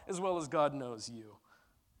yourself as well as God knows you.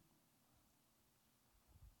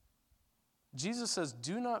 Jesus says,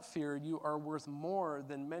 do not fear, you are worth more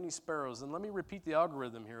than many sparrows. And let me repeat the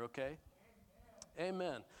algorithm here, okay?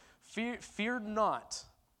 Amen. Fear not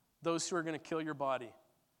those who are going to kill your body,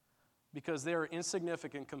 because they are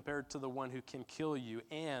insignificant compared to the one who can kill you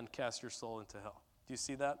and cast your soul into hell. Do you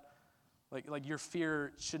see that? Like your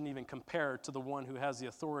fear shouldn't even compare to the one who has the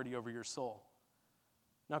authority over your soul.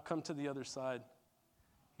 Now come to the other side.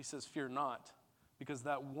 He says, fear not, because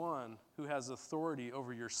that one who has authority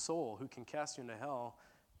over your soul, who can cast you into hell,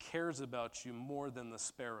 cares about you more than the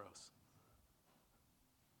sparrows.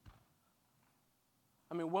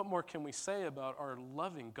 I mean, what more can we say about our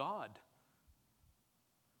loving God?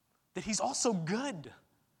 That he's also good.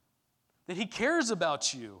 That he cares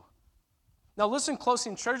about you. Now listen closely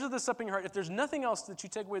and treasure this up in your heart. If there's nothing else that you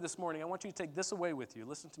take away this morning, I want you to take this away with you.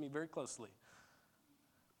 Listen to me very closely.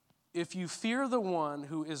 If you fear the one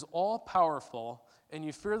who is all-powerful, and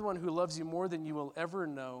you fear the one who loves you more than you will ever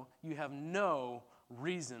know, you have no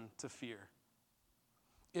reason to fear.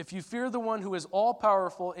 If you fear the one who is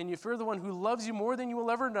all-powerful, and you fear the one who loves you more than you will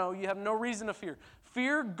ever know, you have no reason to fear.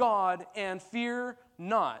 Fear God and fear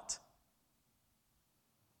not.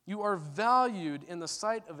 You are valued in the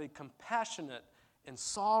sight of a compassionate and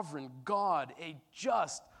sovereign God, a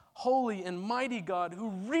just, holy, and mighty God who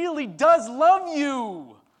really does love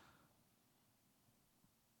you.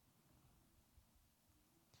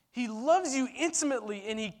 He loves you intimately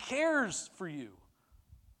and he cares for you.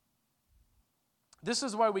 This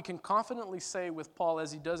is why we can confidently say with Paul,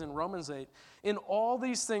 as he does in Romans 8, in all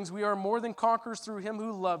these things we are more than conquerors through him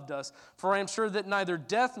who loved us. For I am sure that neither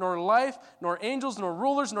death, nor life, nor angels, nor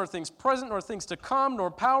rulers, nor things present, nor things to come,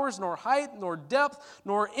 nor powers, nor height, nor depth,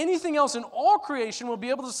 nor anything else in all creation will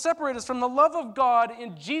be able to separate us from the love of God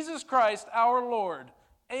in Jesus Christ our Lord.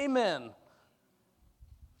 Amen.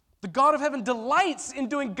 The God of heaven delights in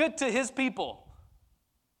doing good to his people.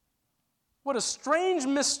 What a strange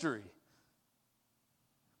mystery.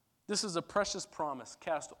 This is a precious promise.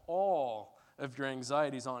 Cast all of your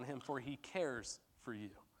anxieties on him, for he cares for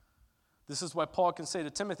you. This is why Paul can say to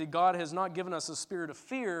Timothy, God has not given us a spirit of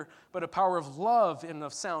fear, but a power of love and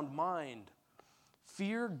of sound mind.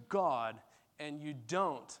 Fear God, and you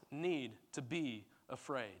don't need to be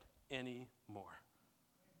afraid anymore.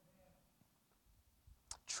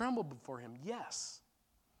 Tremble before him, yes.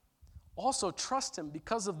 Also trust him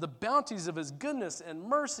because of the bounties of his goodness and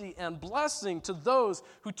mercy and blessing to those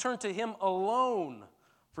who turn to him alone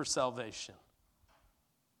for salvation.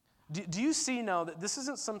 Do you see now that this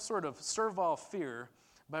isn't some sort of servile fear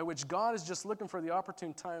by which God is just looking for the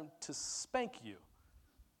opportune time to spank you?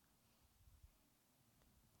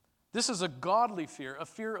 This is a godly fear, a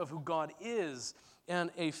fear of who God is,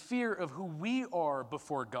 and a fear of who we are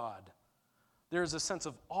before God. There is a sense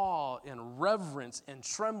of awe and reverence and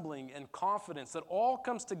trembling and confidence that all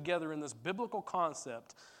comes together in this biblical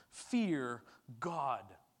concept, fear God.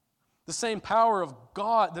 The same power of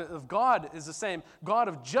God is the same God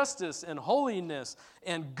of justice and holiness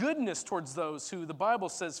and goodness towards those who the Bible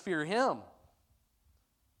says fear him.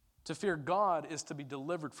 To fear God is to be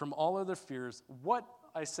delivered from all other fears. What,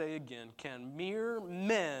 I say again, can mere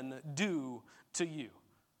men do to you?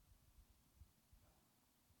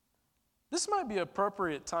 This might be an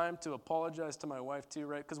appropriate time to apologize to my wife too,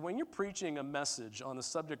 right? Because when you're preaching a message on the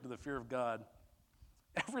subject of the fear of God,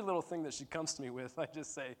 every little thing that she comes to me with, I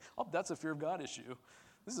just say, oh, that's a fear of God issue.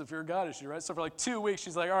 This is a fear of God issue, right? So for like 2 weeks,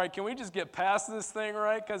 she's like, all right, can we just get past this thing,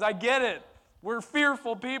 right? Because I get it. We're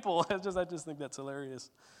fearful people. I just think that's hilarious.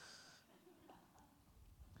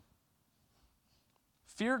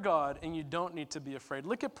 Fear God, and you don't need to be afraid.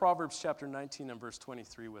 Look at Proverbs chapter 19 and verse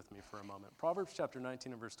 23 with me for a moment. Proverbs chapter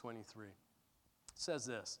 19 and verse 23. It says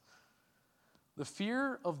this, the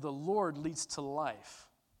fear of the Lord leads to life,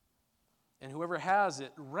 and whoever has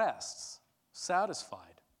it rests,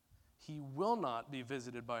 satisfied. He will not be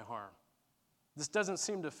visited by harm. This doesn't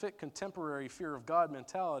seem to fit contemporary fear of God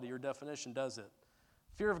mentality or definition, does it?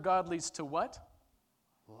 Fear of God leads to what?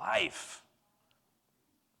 Life.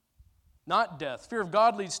 Not death. Fear of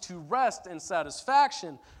God leads to rest and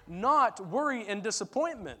satisfaction, not worry and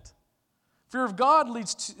disappointment. Fear of God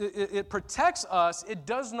leads to, it protects us, it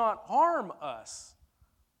does not harm us.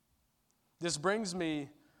 This brings me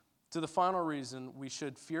to the final reason we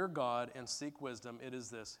should fear God and seek wisdom. It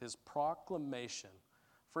is this, his proclamation.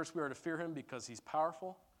 First, we are to fear him because he's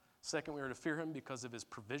powerful. Second, we are to fear him because of his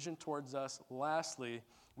provision towards us. Lastly,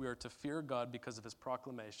 we are to fear God because of his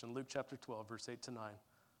proclamation. Luke chapter 12, verse 8 to 9.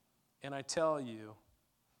 And I tell you,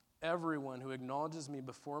 everyone who acknowledges me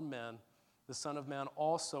before men, the Son of Man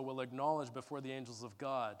also will acknowledge before the angels of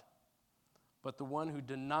God. But the one who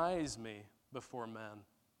denies me before men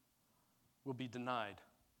will be denied.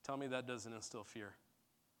 Tell me that doesn't instill fear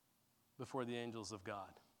before the angels of God.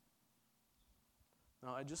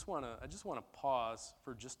 Now, I just want to pause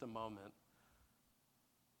for just a moment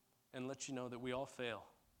and let you know that we all fail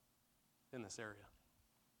in this area.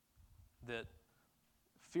 That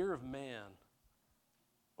fear of man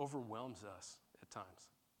overwhelms us at times.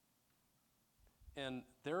 And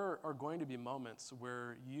there are going to be moments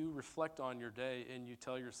where you reflect on your day and you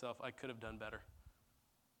tell yourself, I could have done better.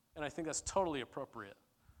 And I think that's totally appropriate.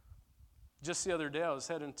 Just the other day, I was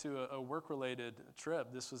heading to a work-related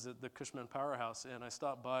trip. This was at the Cushman Powerhouse, and I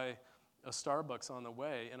stopped by a Starbucks on the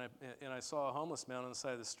way, and I saw a homeless man on the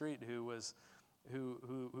side of the street who was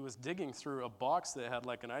digging through a box that had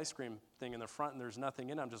like an ice cream thing in the front, and there's nothing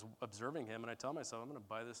in it. I'm just observing him, and I tell myself, I'm going to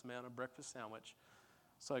buy this man a breakfast sandwich.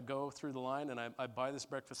 So I go through the line, and I buy this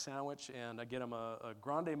breakfast sandwich, and I get him a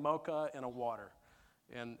grande mocha and a water.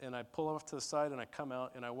 And I pull off to the side, and I come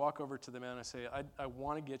out, and I walk over to the man, and I say, I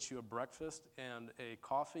want to get you a breakfast and a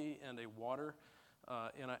coffee and a water,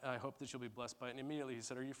 and I hope that you'll be blessed by it. And immediately he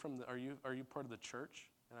said, are you part of the church?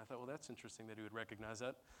 And I thought, well, that's interesting that he would recognize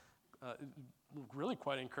that. Really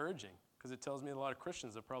quite encouraging, because it tells me a lot of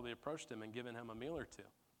Christians have probably approached him and given him a meal or two.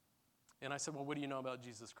 And I said, well, what do you know about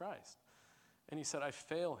Jesus Christ? And he said, I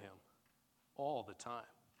fail him all the time.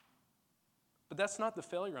 But that's not the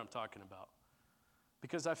failure I'm talking about.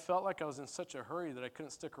 because I felt like I was in such a hurry that I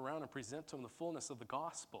couldn't stick around and present to him the fullness of the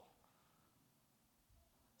gospel.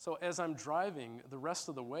 So as I'm driving the rest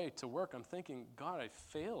of the way to work, I'm thinking, God, I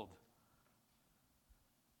failed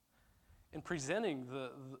in presenting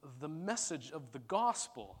the message of the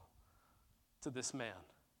gospel to this man.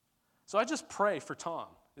 So I just pray for Tom,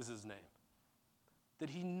 is his name, that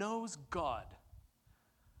he knows God,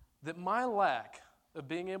 that my lack of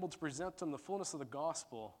being able to present to him the fullness of the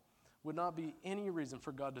gospel would not be any reason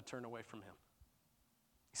for God to turn away from him.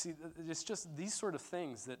 You see, it's just these sort of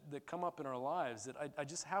things that come up in our lives that I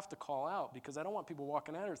just have to call out, because I don't want people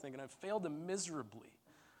walking out here thinking I've failed him miserably.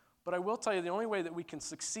 But I will tell you, the only way that we can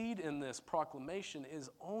succeed in this proclamation is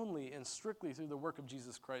only and strictly through the work of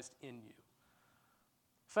Jesus Christ in you.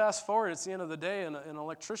 Fast forward, it's the end of the day, and an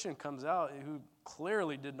electrician comes out who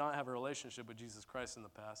clearly did not have a relationship with Jesus Christ in the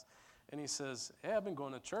past. And he says, hey, I've been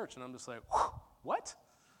going to church. And I'm just like, what?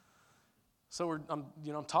 So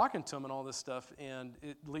I'm talking to him and all this stuff, and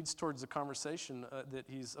it leads towards a conversation that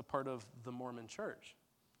he's a part of the Mormon church.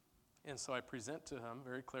 And so I present to him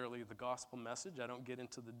very clearly the gospel message. I don't get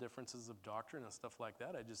into the differences of doctrine and stuff like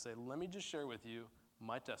that. I just say, let me just share with you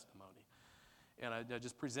my testimony. And I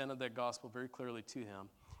just presented that gospel very clearly to him.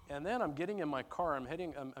 And then I'm getting in my car. I'm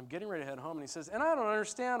getting ready to head home. And he says, and I don't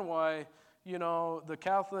understand why, the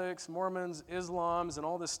Catholics, Mormons, Islams, and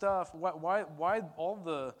all this stuff, why all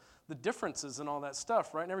the differences and all that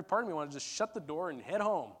stuff, right? And every part of me wanted to just shut the door and head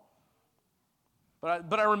home.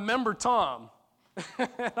 But I remember Tom.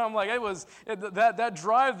 And I'm like, that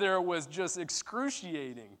drive there was just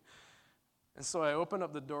excruciating. And so I opened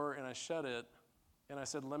up the door and I shut it. And I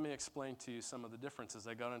said, let me explain to you some of the differences.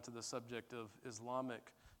 I got into the subject of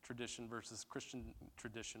Islamic tradition versus Christian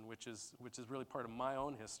tradition, which is really part of my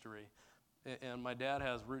own history. And my dad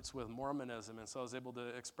has roots with Mormonism, and so I was able to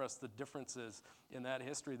express the differences in that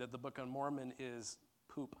history, that the Book of Mormon is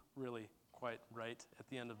poop, really, quite right, at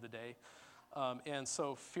the end of the day. And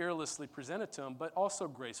so fearlessly present it to him, but also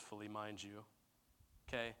gracefully, mind you,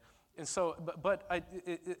 okay? And so,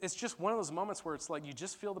 it's just one of those moments where it's like you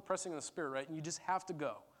just feel the pressing of the Spirit, right? And you just have to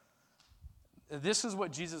go. This is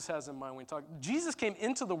what Jesus has in mind when we talk. Jesus came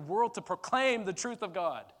into the world to proclaim the truth of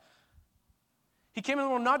God. He came into the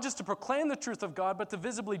world not just to proclaim the truth of God, but to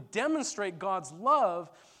visibly demonstrate God's love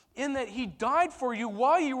in that he died for you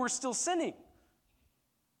while you were still sinning.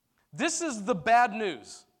 This is the bad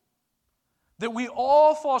news, that we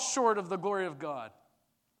all fall short of the glory of God.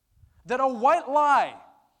 That a white lie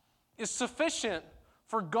is sufficient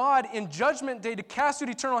for God in judgment day to cast you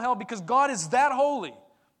to eternal hell because God is that holy.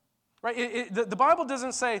 Right? The Bible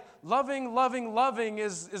doesn't say loving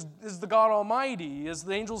is the God Almighty, is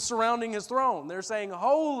the angels surrounding his throne. They're saying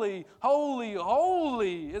holy, holy,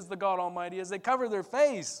 holy is the God Almighty as they cover their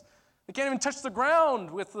face. They can't even touch the ground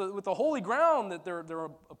with the holy ground that they're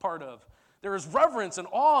a part of. There is reverence and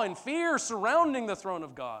awe and fear surrounding the throne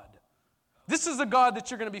of God. This is the God that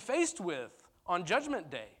you're going to be faced with on Judgment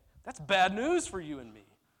Day. That's bad news for you and me.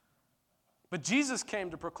 But Jesus came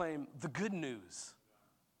to proclaim the good news.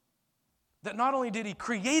 That not only did he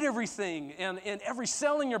create everything and every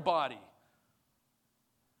cell in your body,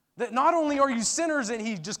 that not only are you sinners and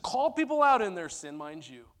he just called people out in their sin, mind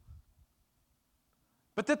you,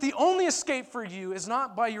 but that the only escape for you is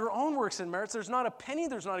not by your own works and merits. There's not a penny,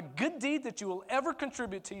 there's not a good deed that you will ever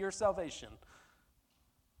contribute to your salvation.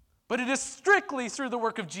 But it is strictly through the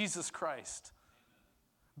work of Jesus Christ.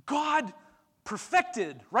 God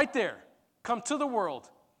perfected, right there, come to the world.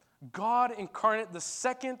 God incarnate, the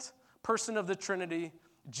second person of the Trinity,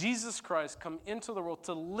 Jesus Christ, come into the world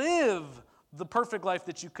to live the perfect life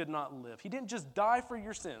that you could not live. He didn't just die for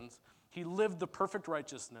your sins. He lived the perfect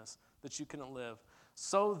righteousness that you couldn't live,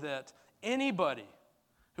 so that anybody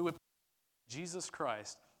who would Jesus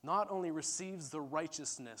Christ not only receives the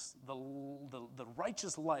righteousness, the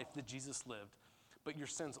righteous life that Jesus lived, but your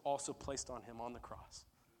sins also placed on him on the cross.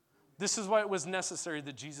 This is why it was necessary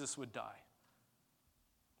that Jesus would die.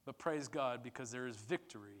 But praise God, because there is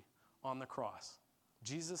victory on the cross.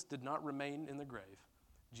 Jesus did not remain in the grave.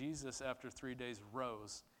 Jesus, after 3 days,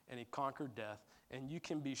 rose, and he conquered death. And you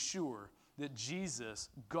can be sure that Jesus,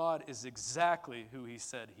 God, is exactly who he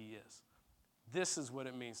said he is. This is what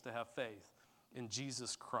it means to have faith in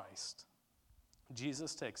Jesus Christ.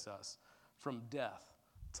 Jesus takes us from death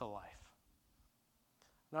to life.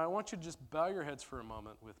 Now, I want you to just bow your heads for a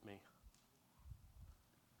moment with me.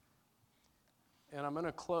 And I'm going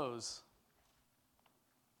to close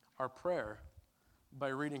our prayer by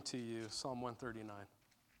reading to you Psalm 139.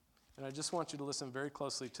 And I just want you to listen very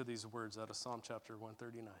closely to these words out of Psalm chapter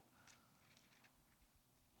 139.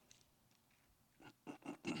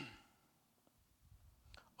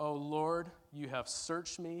 O Lord, you have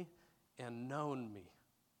searched me and known me.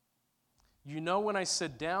 You know when I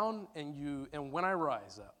sit down and when I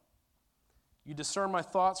rise up. You discern my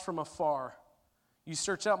thoughts from afar. You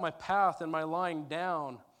search out my path and my lying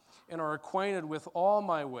down and are acquainted with all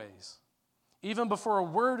my ways. Even before a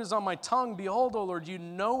word is on my tongue, behold, O Lord, you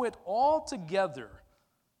know it altogether.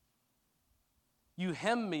 You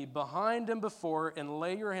hem me behind and before and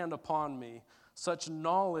lay your hand upon me. Such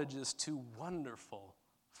knowledge is too wonderful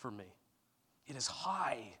for me. It is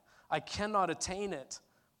high. I cannot attain it.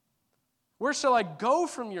 Where shall I go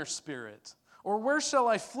from your spirit? Or where shall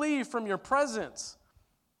I flee from your presence?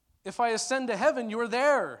 If I ascend to heaven, you are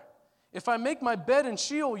there. If I make my bed in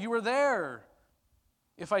Sheol, you are there.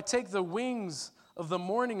 If I take the wings of the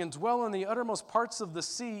morning and dwell in the uttermost parts of the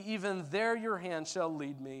sea, even there your hand shall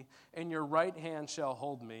lead me, and your right hand shall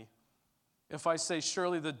hold me. If I say,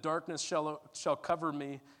 surely the darkness shall cover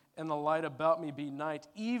me, and the light about me be night,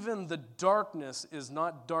 even the darkness is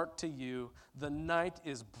not dark to you. The night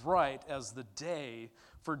is bright as the day,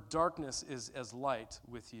 for darkness is as light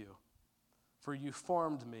with you. For you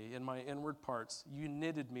formed me in my inward parts. You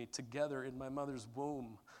knitted me together in my mother's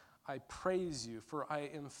womb. I praise you, for I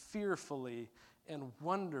am fearfully and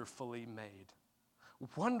wonderfully made.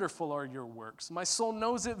 Wonderful are your works. My soul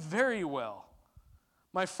knows it very well.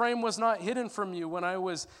 My frame was not hidden from you when I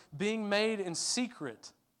was being made in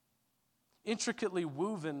secret, intricately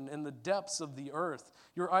woven in the depths of the earth.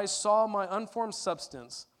 Your eyes saw my unformed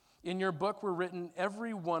substance. In your book were written,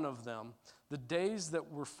 every one of them, the days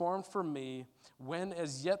that were formed for me, when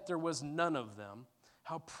as yet there was none of them.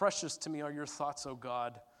 How precious to me are your thoughts, O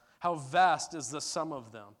God. How vast is the sum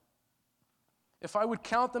of them. If I would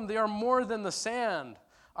count them, they are more than the sand.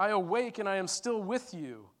 I awake and I am still with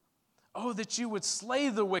you. Oh, that you would slay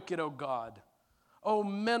the wicked, O God. O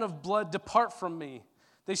men of blood, depart from me.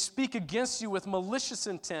 They speak against you with malicious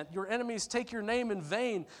intent. Your enemies take your name in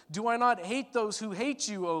vain. Do I not hate those who hate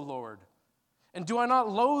you, O Lord? And do I not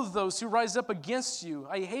loathe those who rise up against you?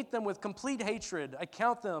 I hate them with complete hatred. I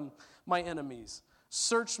count them my enemies.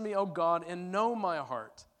 Search me, O God, and know my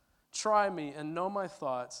heart. Try me and know my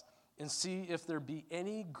thoughts, and see if there be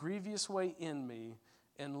any grievous way in me,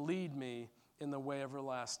 and lead me in the way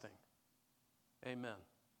everlasting. Amen.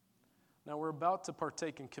 Now we're about to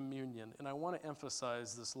partake in communion, and I want to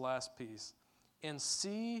emphasize this last piece. And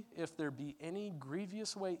see if there be any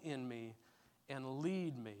grievous way in me, and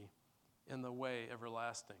lead me in the way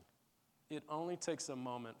everlasting. It only takes a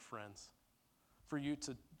moment, friends, for you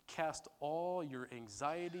to cast all your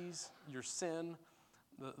anxieties, your sin,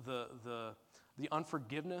 the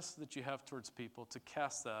unforgiveness that you have towards people, to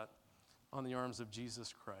cast that on the arms of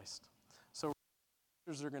Jesus Christ. So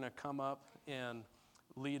are going to come up and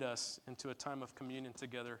lead us into a time of communion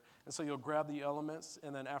together. And so you'll grab the elements,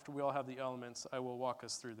 and then after we all have the elements, I will walk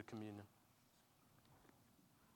us through the communion.